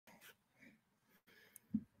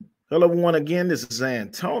Hello, everyone. Again, this is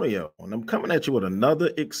Antonio, and I'm coming at you with another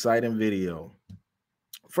exciting video.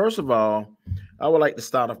 First of all, I would like to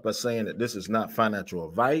start off by saying that this is not financial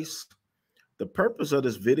advice. The purpose of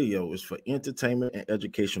this video is for entertainment and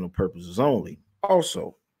educational purposes only.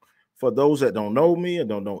 Also, for those that don't know me and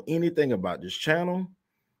don't know anything about this channel,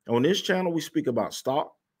 on this channel, we speak about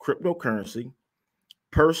stock, cryptocurrency,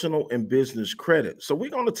 personal and business credit. So we're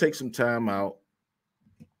going to take some time out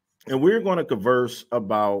and we're going to converse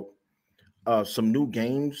about some new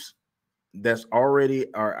games that's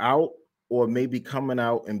already are out or maybe coming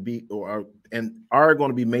out and are going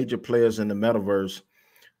to be major players in the metaverse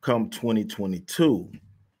come 2022.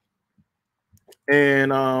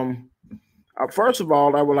 And first of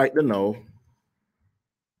all, I would like to know,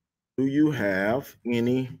 do you have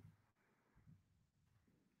any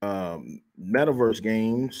metaverse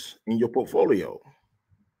games in your portfolio?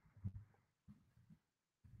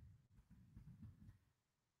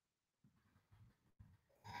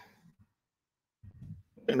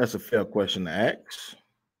 I think that's a fair question to ask.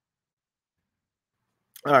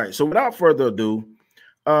 All right, so without further ado,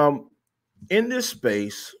 in this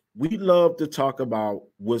space, we love to talk about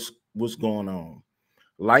what's going on.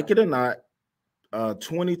 Like it or not,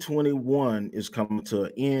 2021 is coming to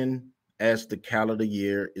an end as the calendar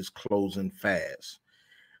year is closing fast.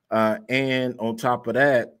 And on top of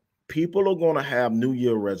that, people are going to have New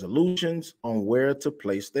Year resolutions on where to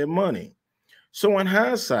place their money. So in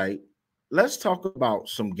hindsight, let's talk about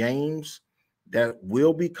some games that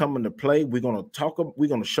will be coming to play. We're going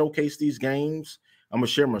to showcase these games. I'm going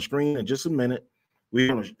to share my screen in just a minute. We're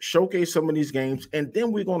going to showcase some of these games, and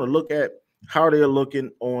then we're going to look at how they're looking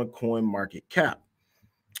on CoinMarketCap.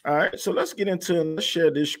 All right, so let's get into it. Let's share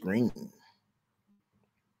this screen.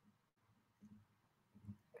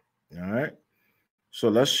 All right, so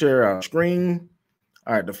let's share our screen.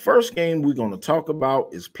 All right, the first game we're going to talk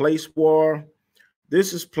about is Placewar.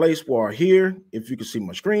 This is Placewar here. If you can see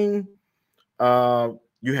my screen,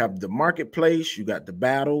 you have the marketplace, you got the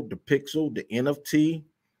battle, the pixel, the NFT.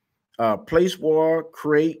 Placewar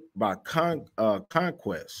create by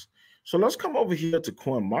Conquest. So let's come over here to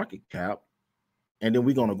CoinMarketCap, and then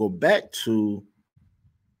we're going to go back to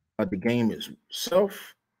the game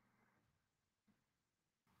itself.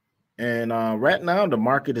 And right now, the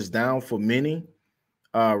market is down for many.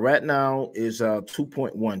 Right now is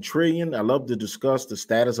 2.1 trillion. I love to discuss the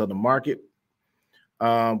status of the market.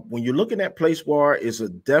 When you're looking at Placewar, it's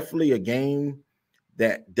definitely a game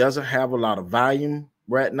that doesn't have a lot of volume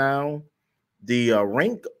right now. The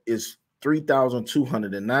rank is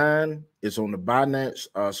 3,209. It's on the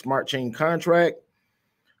Binance Smart Chain contract.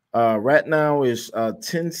 Right now is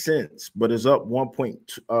 10 cents, but it's up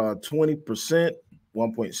 1.20%,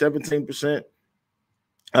 1.17%.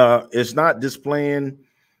 It's not displaying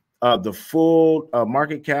the full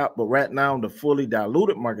market cap, but right now the fully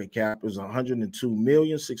diluted market cap is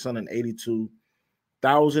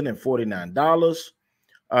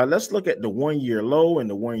 $102,682,049. Let's look at the 1 year low and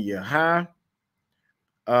the 1 year high.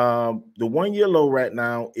 The 1 year low right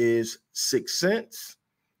now is 6 cents.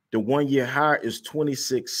 The 1 year high is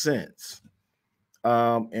 26 cents.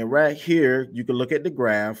 And right here, you can look at the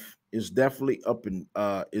graph. It's definitely up and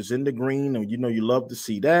is in the green, and you know you love to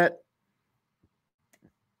see that.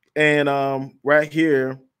 And right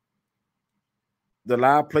here, the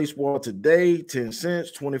live Placewar today, 10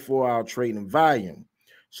 cents, 24-hour trading volume.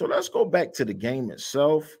 So let's go back to the game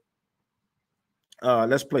itself.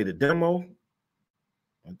 Let's play the demo.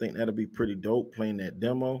 I think that'll be pretty dope playing that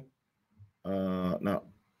demo. Now,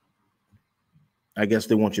 I guess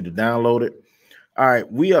they want you to download it. All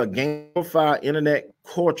right, we are gamify internet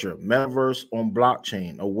culture, metaverse on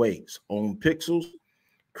blockchain awaits. Own pixels,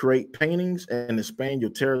 create paintings, and expand your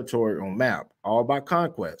territory on map, all by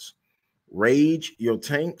conquest. Rage your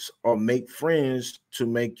tanks or make friends to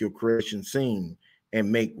make your creation seen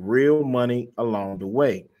and make real money along the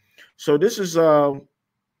way. So this is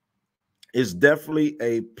definitely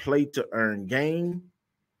a play to earn game.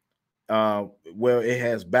 Where it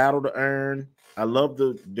has battle to earn. I love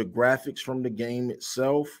the graphics from the game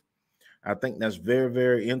itself. I think that's very,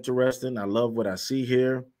 very interesting. I love what I see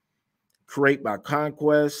here. Create by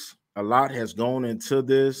Conquest. A lot has gone into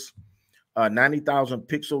this. 90,000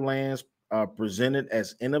 pixel lands presented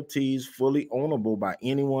as NFTs, fully ownable by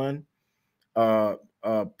anyone.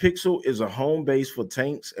 Pixel is a home base for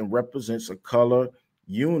tanks and represents a color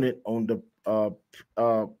unit on the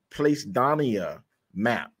Placedania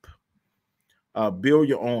map. Build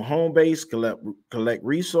your own home base, collect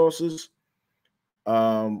resources,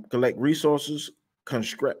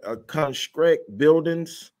 construct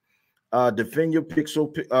buildings, defend your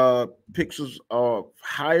pixels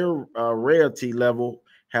higher rarity level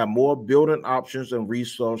have more building options and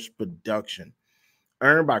resource production.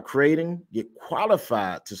 Earn by creating, get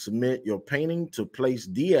qualified to submit your painting to place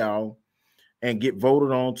DL, and get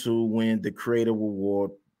voted on to win the creative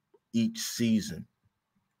award each season.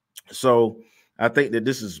 So I think that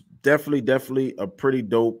this is definitely a pretty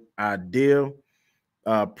dope idea.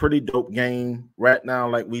 Pretty dope game. Right now,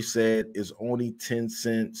 like we said, is only 10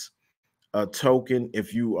 cents a token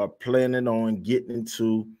if you are planning on getting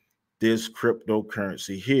into this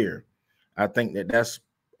cryptocurrency here. I think that that's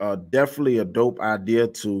definitely a dope idea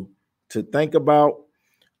to think about.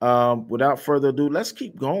 Without further ado, let's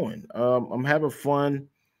keep going. I'm having fun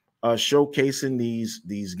showcasing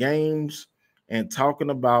these games and talking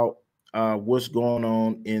about what's going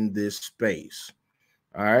on in this space.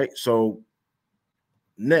 All right, so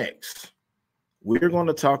next we're going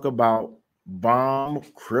to talk about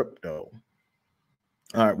BombCrypto. All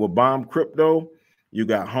right, well, BombCrypto, you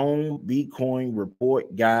got home, Bitcoin,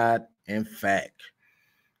 report, guide, and fact.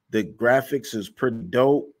 The graphics is pretty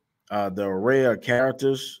dope. The array of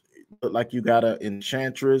characters look like you got an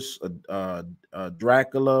enchantress, a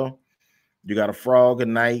Dracula, you got a frog, a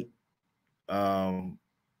knight,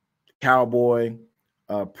 cowboy.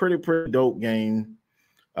 Pretty dope game.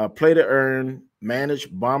 Play to earn, manage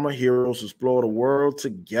bomber heroes, explore the world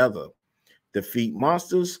together. Defeat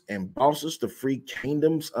monsters and bosses to free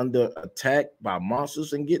kingdoms under attack by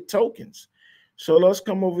monsters and get tokens. So let's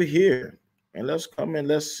come over here and let's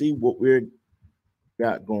see what we're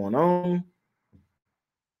got going on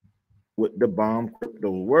with the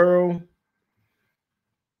BombCrypto world.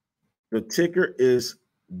 The ticker is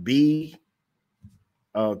B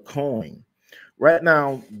coin. Right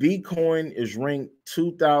now, Bitcoin is ranked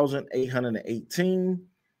 2,818.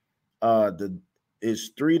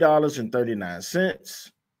 Is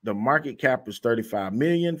 $3.39. The market cap is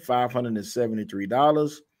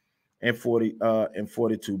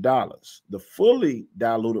 $35,573.42. The fully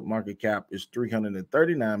diluted market cap is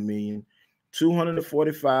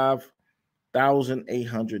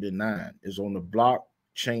 $339,245,809. Is on the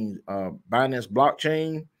blockchain, Binance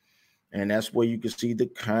blockchain, and that's where you can see the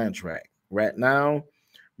contract. Right now,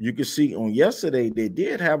 you can see on yesterday, they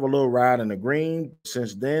did have a little ride in the green.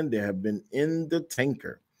 Since then, they have been in the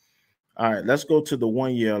tanker. All right, let's go to the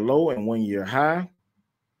 1 year low and 1 year high.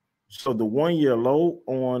 So the 1 year low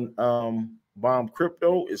on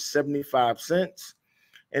BombCrypto is 75 cents.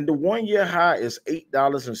 And the 1 year high is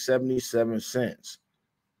 $8.77.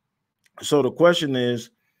 So the question is,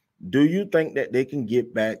 do you think that they can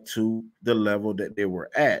get back to the level that they were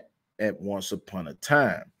at once upon a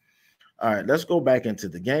time? All right, let's go back into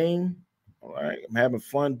the game. All right, I'm having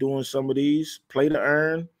fun doing some of these. Play to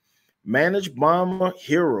earn, manage bomber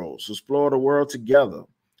heroes, explore the world together,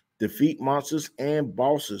 defeat monsters and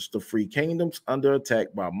bosses to free kingdoms under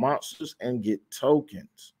attack by monsters and get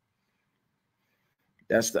tokens.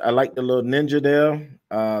 I like the little ninja there.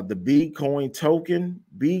 The Bitcoin token.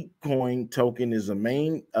 Bitcoin token is a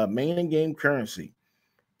main in-game currency.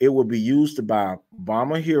 It will be used to buy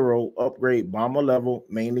bomber hero, upgrade bomber level,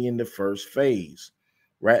 mainly in the first phase.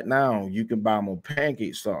 Right now, you can buy them on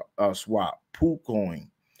Pancake Swap, PooCoin,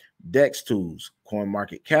 Dex Tools,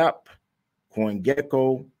 CoinMarketCap,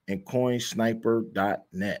 CoinGecko, and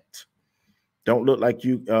CoinSniper.net. Don't look like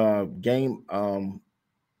you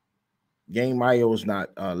Game.io is not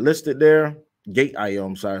listed there. Gate.io,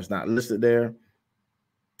 I'm sorry, is not listed there.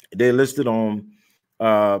 They're listed on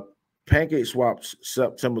Pancake Swap's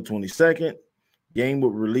September 22nd. Game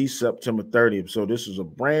will release September 30th. So this is a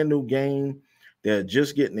brand new game. They're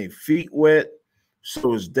just getting their feet wet.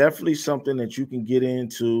 So it's definitely something that you can get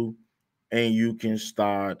into and you can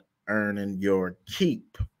start earning your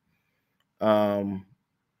keep.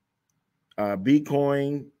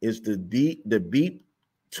 Bitcoin is the Beep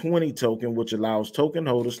 20 token, which allows token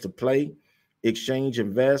holders to play, exchange,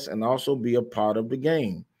 invest, and also be a part of the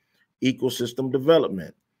game. Ecosystem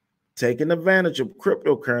development. Taking advantage of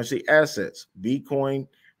cryptocurrency assets, Bitcoin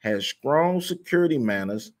has strong security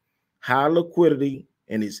manners, high liquidity,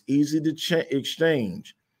 and is easy to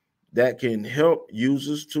exchange. That can help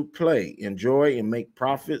users to play, enjoy, and make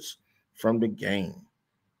profits from the game.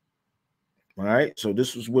 All right, so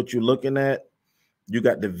this is what you're looking at. You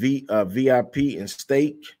got the VIP and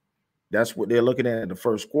stake. That's what they're looking at in the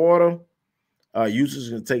first quarter. Users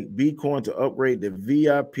can take Bitcoin to upgrade the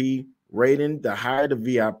VIP rating. The higher the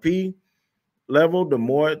VIP level, the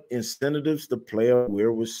more incentives the player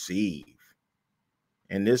will receive.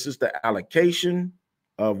 And this is the allocation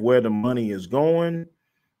of where the money is going.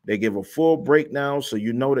 They give a full breakdown, so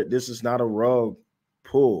you know that this is not a rug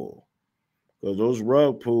pull, because those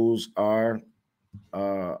rug pulls are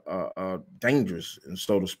dangerous, and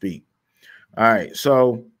so to speak. All right,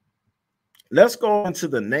 so let's go into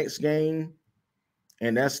the next game,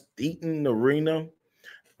 and that's Thetan Areana.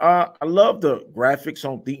 I love the graphics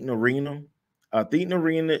on Thetan Areana. Thetan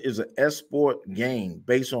Areana is an esport game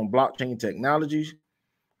based on blockchain technologies.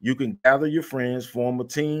 You can gather your friends, form a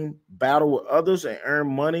team, battle with others, and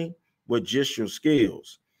earn money with just your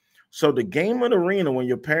skills. So the game of the arena, when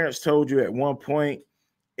your parents told you at one point,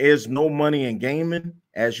 is no money in gaming,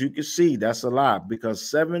 as you can see, that's a lie, because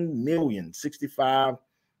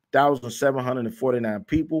 7,065,749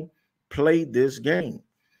 people played this game.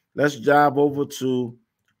 Let's dive over to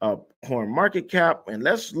coin market cap, and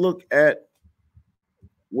let's look at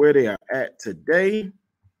where they are at today,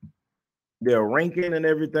 their ranking and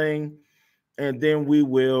everything, and then we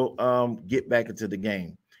will get back into the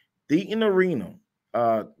game. Thetan Areana,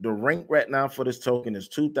 the rank right now for this token is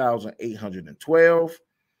 2,812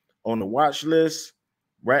 on the watch list.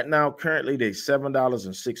 Right now, currently, they're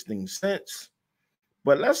 $7.16.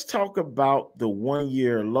 But let's talk about the 1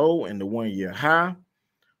 year low and the 1 year high.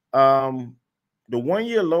 The 1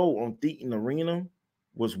 year low on Thetan Areana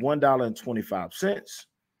was $1.25.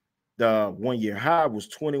 The 1 year high was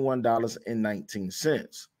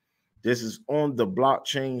 $21.19. This is on the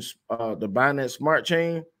blockchain, the Binance Smart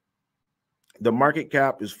Chain. The market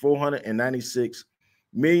cap is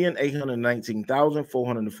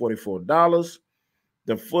 $496,819,444.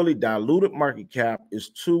 The fully diluted market cap is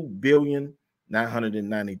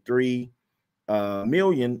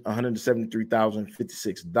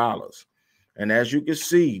 $2,993,173,056. And as you can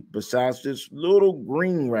see, besides this little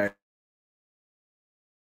green rack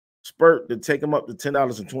spurt to take them up to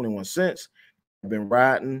 $10.21, I've been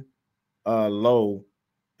riding low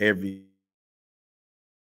every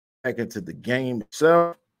back into the game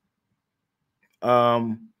itself.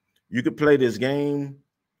 You could play this game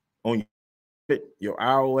on your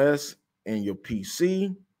iOS and your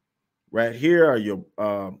PC. Right here are your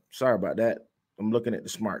sorry about that. I'm looking at the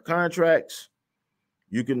smart contracts.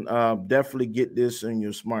 You can definitely get this in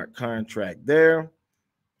your smart contract there.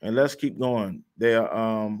 And let's keep going. They're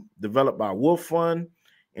developed by Wolf Fund.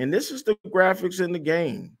 And this is the graphics in the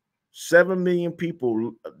game. 7 million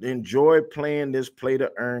people enjoy playing this play to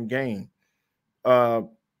earn game.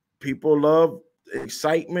 People love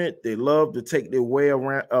excitement. They love to take their way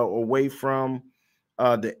around away from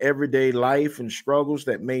the everyday life and struggles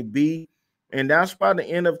that may be. And that's why the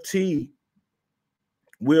NFT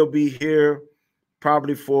will be here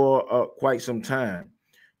probably for quite some time.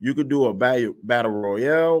 You could do a battle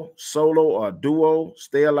royale, solo or duo,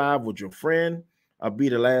 stay alive with your friend, or be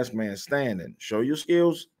the last man standing. Show your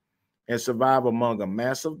skills and survive among a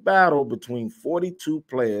massive battle between 42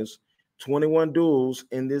 players, 21 duels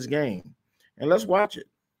in this game. And let's watch it.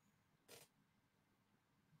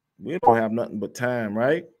 We don't have nothing but time,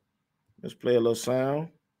 right? Let's play a little sound.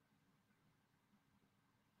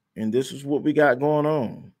 And this is what we got going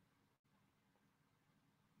on.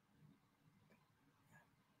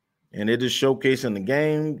 And it is showcasing the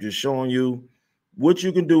game, just showing you what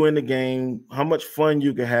you can do in the game, how much fun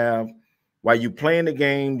you can have while you playing the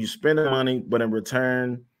game. You spend the money, but in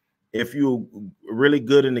return, if you're really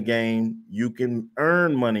good in the game, you can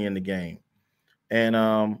earn money in the game. And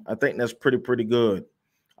I think that's pretty good.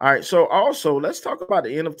 All right, so also let's talk about the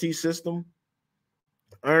NFT system.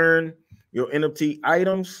 Earn your NFT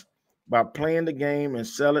items by playing the game and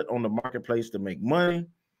sell it on the marketplace to make money.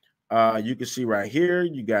 You can see right here,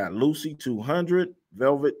 you got Lucy 200,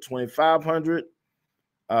 Velvet 2500,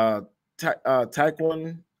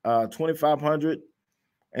 Taekwon 2500,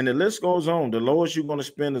 and the list goes on. The lowest you're going to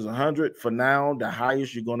spend is 100 for now. The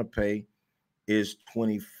highest you're going to pay is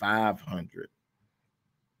 2500.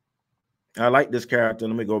 I like this character.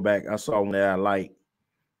 Let me go back. I saw one that I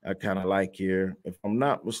kind of like here. If I'm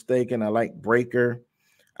not mistaken, I like Breaker.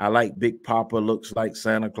 I like Big Papa, looks like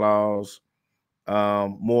Santa Claus.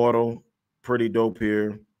 Mortal, pretty dope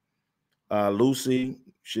here. Lucy,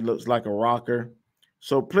 she looks like a rocker.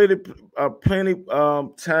 So plenty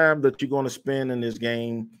time that you're going to spend in this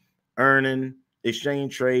game earning,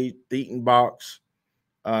 exchange trade, Thetan box.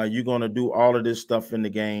 You're going to do all of this stuff in the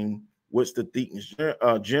game. What's the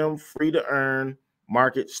Thetan gem? Free to earn,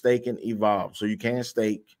 market, stake, and evolve. So you can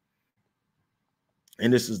stake.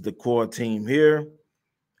 And this is the core team here.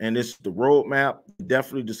 And this is the roadmap.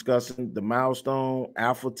 Definitely discussing the milestone,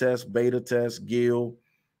 alpha test, beta test, guild,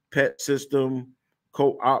 pet system,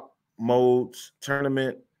 co-op modes,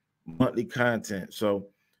 tournament, monthly content. So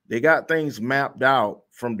they got things mapped out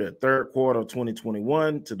from the third quarter of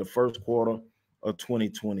 2021 to the first quarter of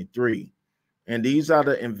 2023. And these are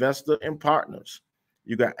the investor and partners.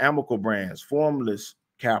 You got Amical Brands, Formless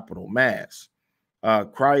Capital, Mass,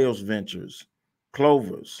 Cryos Ventures,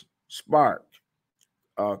 Clovers, Spark,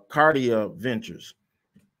 Cardia Ventures.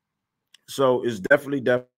 So it's definitely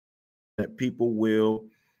that people will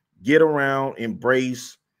get around,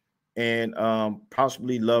 embrace, and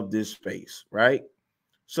possibly love this space, right?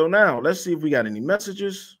 So now let's see if we got any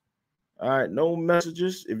messages. All right, no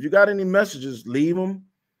messages. If you got any messages, leave them.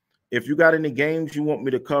 If you got any games you want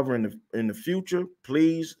me to cover in the future,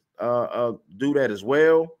 please do that as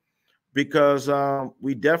well, because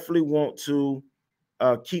we definitely want to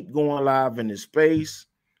keep going live in this space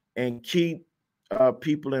and keep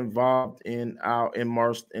people involved in our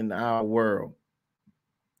immersed in our world.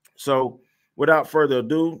 So without further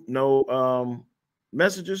ado, no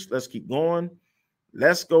messages. Let's keep going.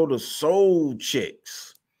 Let's go to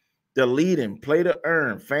SolChicks, the leading play to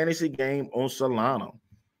earn fantasy game on Solana.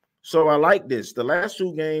 So I like this. The last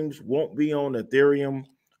two games won't be on Ethereum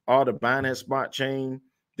or the Binance Smart Chain.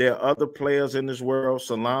 There are other players in this world.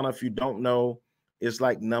 Solana, if you don't know, is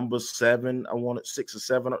like number 7. I want it 6 or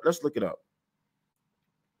 7. Let's look it up.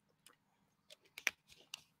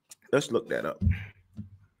 Let's look that up.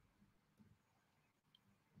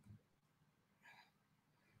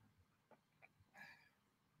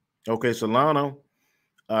 Okay, Solana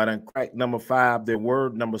then cracked number 5. They were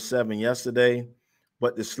number 7 yesterday,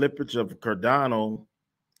 but the slippage of Cardano,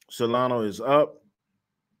 Solana is up.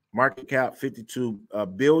 Market cap 52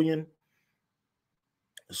 billion.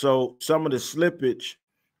 So some of the slippage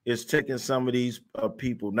is taking some of these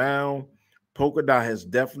people down. Polkadot has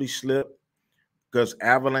definitely slipped because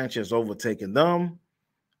Avalanche has overtaken them.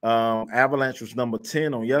 Avalanche was number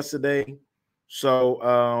 10 on yesterday.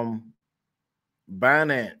 So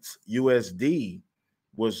Binance USD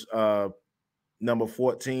was number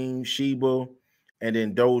 14, Shiba, and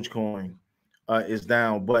then Dogecoin is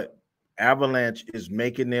down. But Avalanche is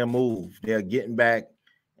making their move. They're getting back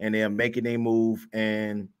and they're making a move.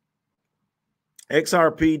 And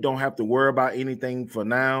XRP don't have to worry about anything for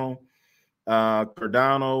now.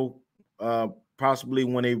 Cardano, possibly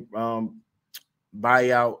when they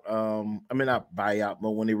buy out, not buy out,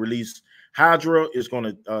 but when they release Hydra, is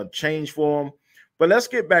going to change for them. But let's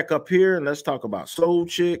get back up here and let's talk about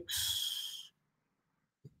SolChicks,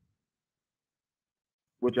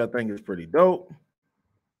 which I think is pretty dope.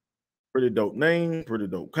 Pretty dope name, pretty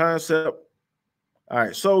dope concept. All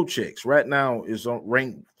right, SolChicks right now is on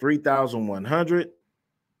rank 3,100.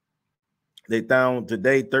 They down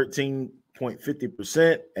today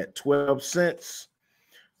 13.50% at 12 cents.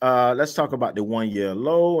 Let's talk about the 1 year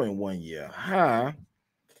low and 1 year high.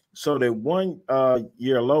 So the 1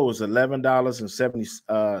 year low is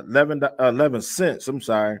 $11.11. I'm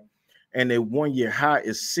sorry, and the 1 year high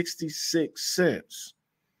is 66 cents.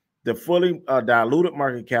 The fully diluted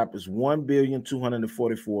market cap is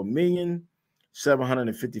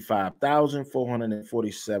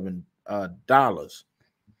 $1,244,755,447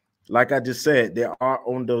 Like I just said, they are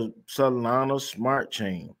on the Solana smart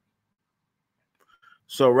chain.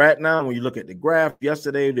 So right now, when you look at the graph,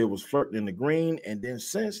 yesterday they was flirting in the green, and then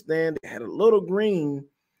since then they had a little green,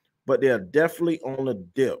 but they're definitely on a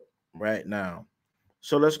dip right now.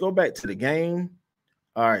 So let's go back to the game.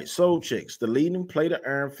 All right, SolChicks, the leading play to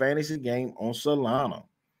earn fantasy game on Solana.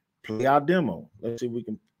 Play our demo. Let's see if we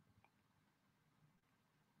can.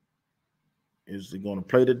 Is it going to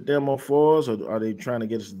play the demo for us, or are they trying to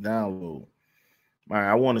get us to download? All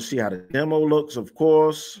right, I want to see how the demo looks, of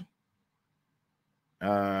course.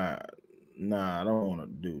 Nah, I don't want to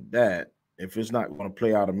do that. If it's not going to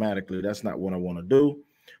play automatically, that's not what I want to do.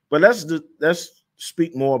 But let's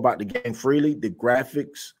speak more about the game freely. The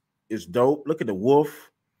graphics is dope. Look at the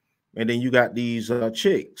wolf. And then you got these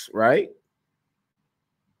chicks, right?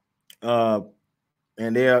 And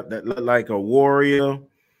that look like a warrior.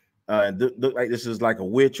 Look like this is like a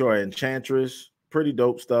witch or an enchantress. Pretty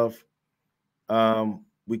dope stuff.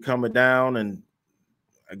 We coming down, and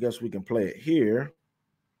I guess we can play it here.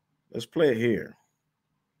 Let's play it here.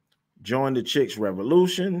 Join the Chicks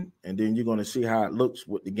Revolution, and then you're going to see how it looks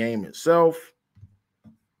with the game itself.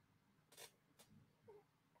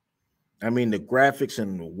 I mean, the graphics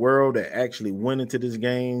and the world that actually went into this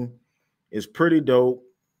game is pretty dope.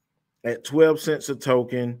 At 12 cents a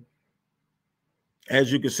token,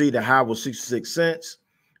 as you can see, the high was 66 cents.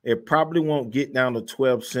 It probably won't get down to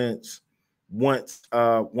 12 cents once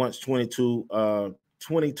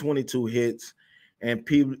 2022 hits and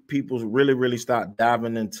people really start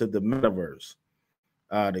diving into the metaverse.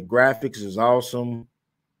 The graphics is awesome.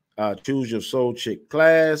 Choose your SolChick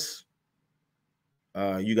class.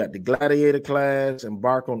 You got the gladiator class,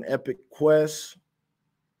 embark on epic quests.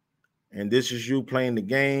 And this is you playing the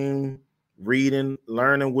game, reading,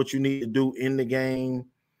 learning what you need to do in the game.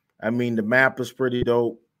 I mean, the map is pretty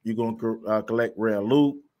dope. You're going to collect rare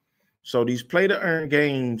loot. So these play to earn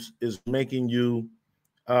games is making you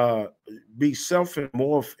be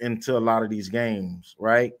self-morph into a lot of these games,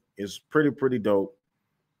 right? It's pretty dope.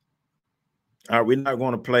 All right, we're not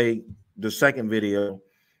going to play the second video,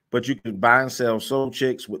 but you can buy and sell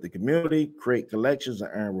SolChicks with the community, create collections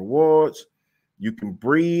and earn rewards. You can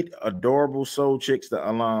breed adorable SolChicks that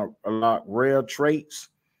unlock rare traits,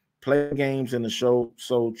 play games in the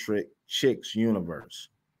SolChicks universe.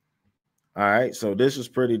 All right, so this is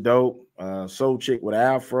pretty dope. SolChick with an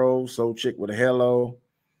afro, SolChick with a halo,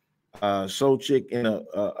 SolChick in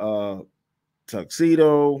a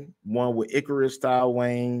tuxedo, one with Icarus style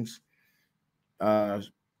wings. I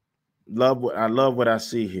love what I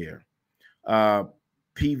see here.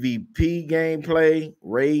 PvP gameplay,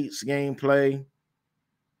 raids gameplay.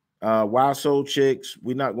 Why SolChicks?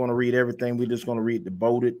 We're not going to read everything. We're just going to read the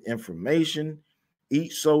bolded information.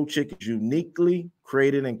 Each SolChick is uniquely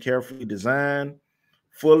created and carefully designed,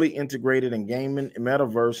 fully integrated in gaming,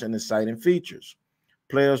 metaverse, and exciting features.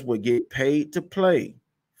 Players will get paid to play.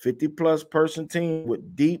 50+ person team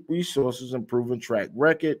with deep resources and proven track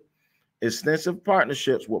record. Extensive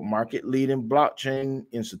partnerships with market-leading blockchain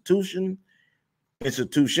institutions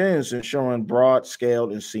ensuring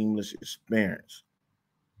broad-scale and seamless experience.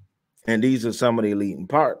 And these are some of the leading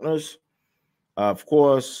partners. Of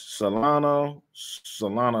course, Solana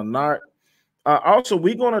Nart. Also,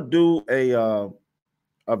 we're going to do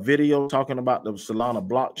a video talking about the Solana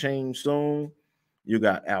blockchain soon. You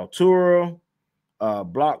got Altura,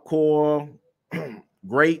 Blockcore,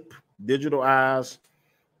 Grape, Digital Eyes,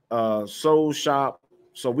 Soul Shop.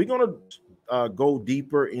 So we're going to go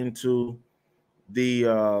deeper into the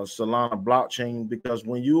Solana blockchain, because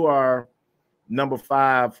when you are number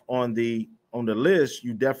 5 on the list,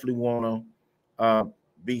 you definitely want to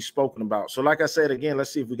be spoken about. So like I said, again,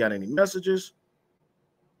 let's see if we got any messages.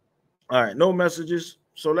 All right, no messages.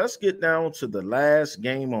 So let's get down to the last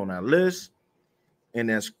game on our list, and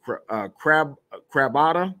that's Crabada.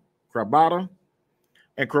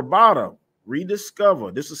 And Crabada,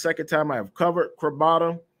 rediscover. This is the second time I have covered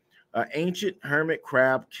Crabada, an ancient hermit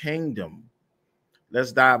crab kingdom.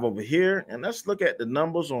 Let's dive over here and let's look at the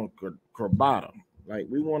numbers on Crabada. Like,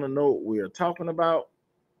 we want to know what we are talking about.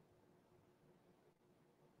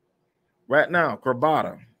 Right now,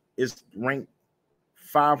 Crabada is ranked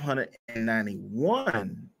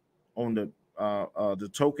 591 on the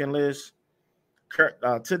token list.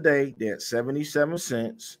 Today, they're at 77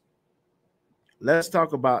 cents. Let's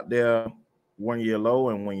talk about their 1 year low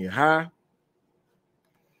and 1 year high.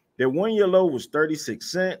 Their 1 year low was 36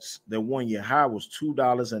 cents. Their 1 year high was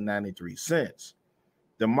 $2.93.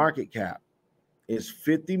 The market cap is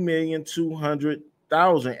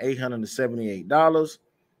 $50,200,878.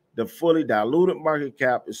 The fully diluted market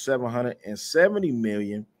cap is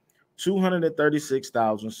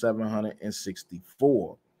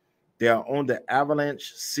 $770,236,764. They are on the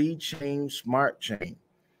Avalanche C chain smart chain.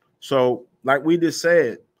 So, like we just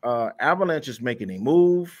said, Avalanche is making a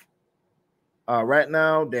move. Right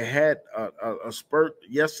now, they had a spurt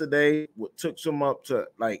yesterday, what took them up to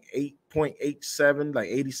like 8.87, like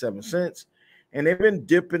 87 cents. And they've been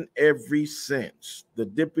dipping ever since. The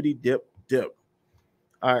dippity dip.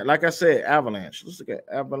 All right, like I said, Avalanche. Let's look at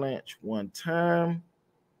Avalanche one time,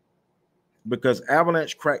 because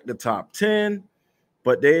Avalanche cracked the top 10,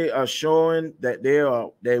 but they are showing that they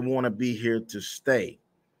want to be here to stay.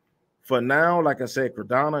 For now, like I said,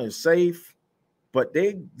 Cardano is safe, but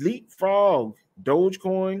they leapfrog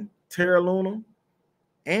Dogecoin, Terra Luna,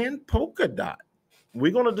 and Polkadot.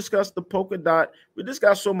 We're going to discuss the Polkadot. We just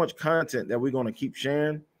got so much content that we're going to keep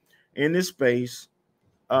sharing in this space.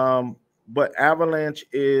 But Avalanche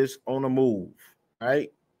is on the move,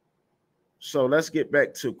 right? So let's get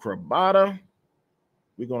back to Crabada.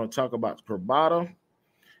 We're going to talk about Crabada.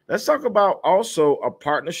 Let's talk about also a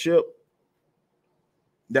partnership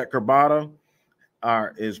that Crabada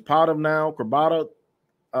is part of now. Crabada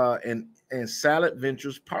and Salad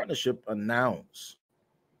Ventures partnership announced.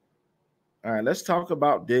 All right, let's talk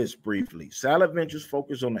about this briefly. Salad Ventures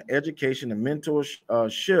focus on the education and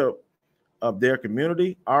mentorship of their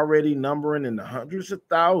community, already numbering in the hundreds of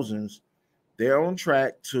thousands. They're on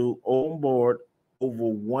track to onboard over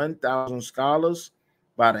 1,000 scholars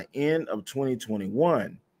by the end of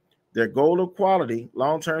 2021. Their goal of quality,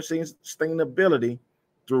 long-term sustainability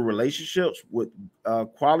through relationships with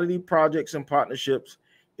quality projects and partnerships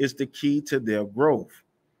is the key to their growth.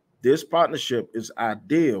 This partnership is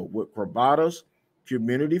ideal with Crabada's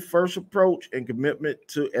community-first approach and commitment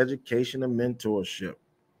to education and mentorship.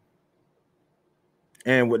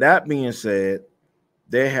 And with that being said,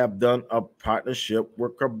 they have done a partnership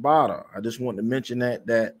with Crabada. I just want to mention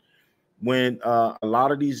that when a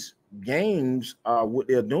lot of these games, what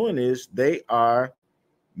they're doing is they are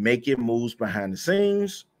making moves behind the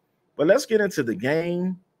scenes. But let's get into the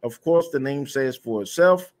game. Of course, the name says for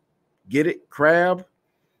itself. Get it? Crab.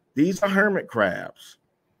 These are hermit crabs.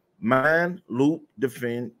 Mine, loot,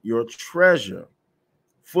 defend your treasure.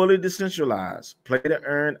 Fully decentralized. Play to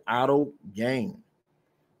earn auto game.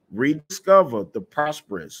 Rediscover the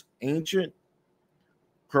prosperous ancient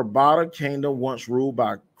Crabada kingdom once ruled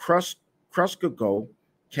by Kruskako,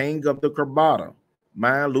 king of the Crabada.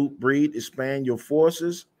 Mine, loot, breed, expand your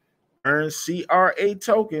forces. Earn CRA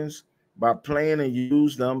tokens by playing and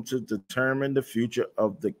use them to determine the future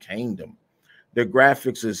of the kingdom. The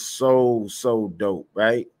graphics is so dope,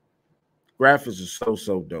 right? Graphics is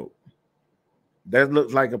so dope. That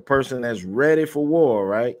looks like a person that's ready for war,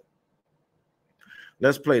 right?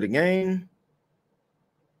 Let's play the game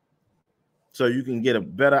so you can get a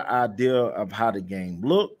better idea of how the game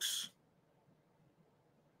looks.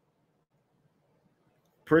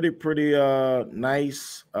 Pretty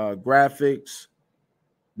nice graphics.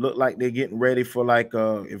 Look like they're getting ready for like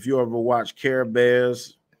if you ever watch Care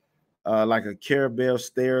Bears, like a Care Bear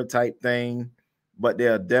stare type thing, but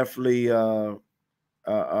they're definitely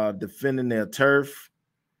defending their turf.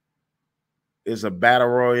 It's a battle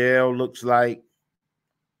royale, looks like.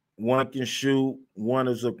 One can shoot, one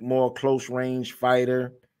is a more close range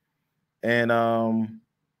fighter, and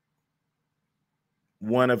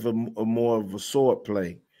one of a more of a sword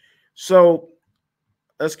play. So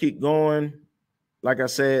let's keep going. Like I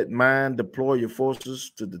said, mine, deploy your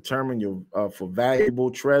forces to determine your for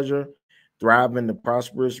valuable treasure, thrive in the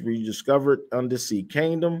prosperous rediscovered undersea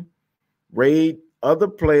kingdom, raid other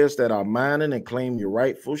players that are mining and claim your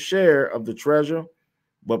rightful share of the treasure,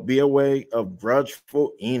 but be aware of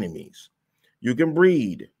grudgeful enemies. You can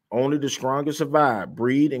breed. Only the strongest survive.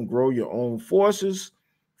 Breed and grow your own forces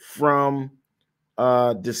from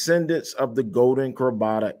descendants of the golden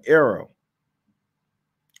Crabada era.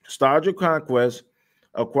 Start your conquest,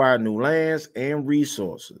 acquire new lands and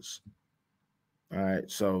resources. All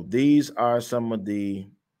right, so these are some of the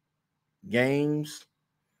games.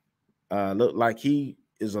 Look like he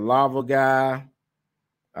is a lava guy.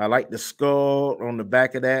 I like the skull on the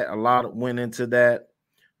back of that. A lot went into that.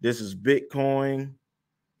 This is Bitcoin.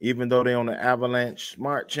 Even though they're on the Avalanche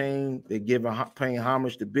smart chain, they're paying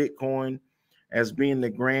homage to Bitcoin as being the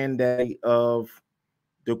granddaddy of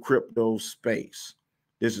the crypto space.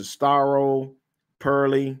 This is Starro,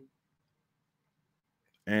 Pearly,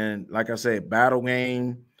 and like I said, battle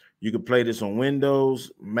game. You can play this on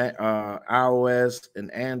Windows, iOS, and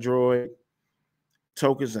Android.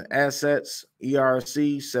 Tokens and assets,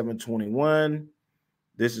 ERC 721.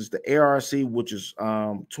 This is the ARC, which is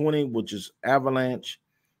 20, which is Avalanche,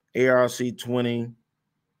 ARC 20.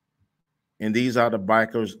 And these are the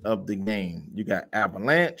bikers of the game. You got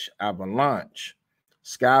Avalanche,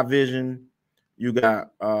 Sky Vision. You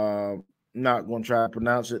got, not going to try to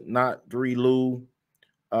pronounce it, Not 3 Lou,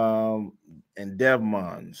 and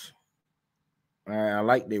Devmons. All right, I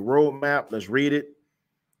like the roadmap. Let's read it.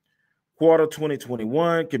 Quarter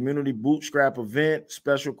 2021, community bootstrap event,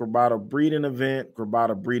 special Crabada breeding event,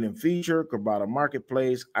 Crabada breeding feature, Crabada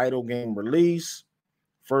marketplace, idle game release.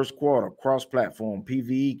 First quarter, cross-platform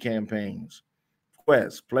PvE campaigns,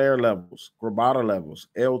 quests, player levels, Crabada levels,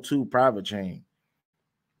 L2 private chain,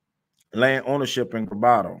 land ownership in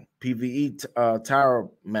Crabada, PvE tower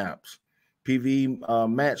maps, PvE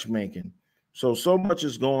matchmaking. So much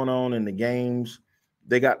is going on in the games.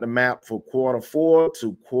 They got the map for quarter 4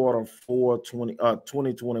 to quarter 4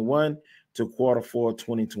 2021 to quarter 4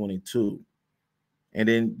 2022. And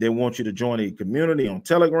then they want you to join the community on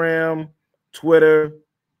Telegram, Twitter,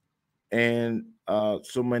 and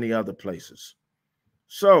so many other places.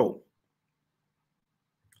 So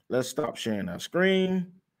let's stop sharing our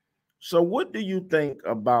screen. So what do you think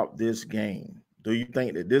about this game? Do you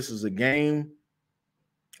think that this is a game?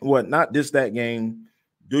 Well, not this, that game.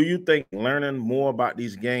 Do you think learning more about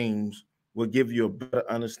these games will give you a better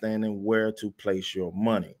understanding where to place your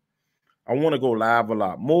money? I want to go live a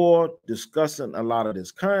lot more, discussing a lot of this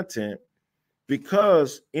content,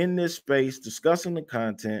 because in this space, discussing the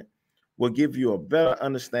content will give you a better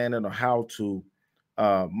understanding of how to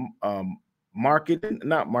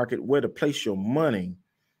market, where to place your money.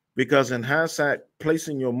 Because in hindsight,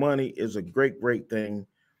 placing your money is a great thing,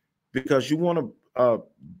 because you want to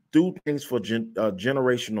do things for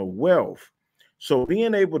generational wealth. So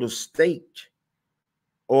being able to stake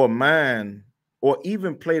or mine or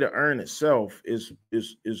even play to earn itself is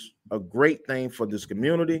a great thing for this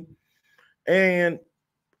community. And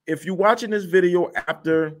if you're watching this video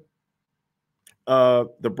after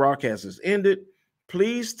the broadcast is ended,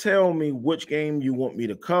 Please tell me which game you want me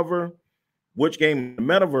to cover, which game in the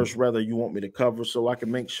metaverse rather you want me to cover, so I can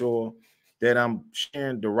make sure that I'm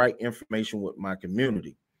sharing the right information with my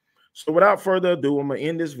community. So without further ado, I'm gonna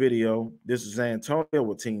end this video. This is Antonio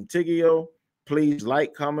with Team Tiggio. Please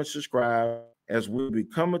like, comment, subscribe, as we'll be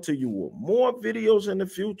coming to you with more videos in the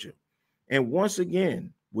future. And once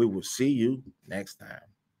again, we will see you next time.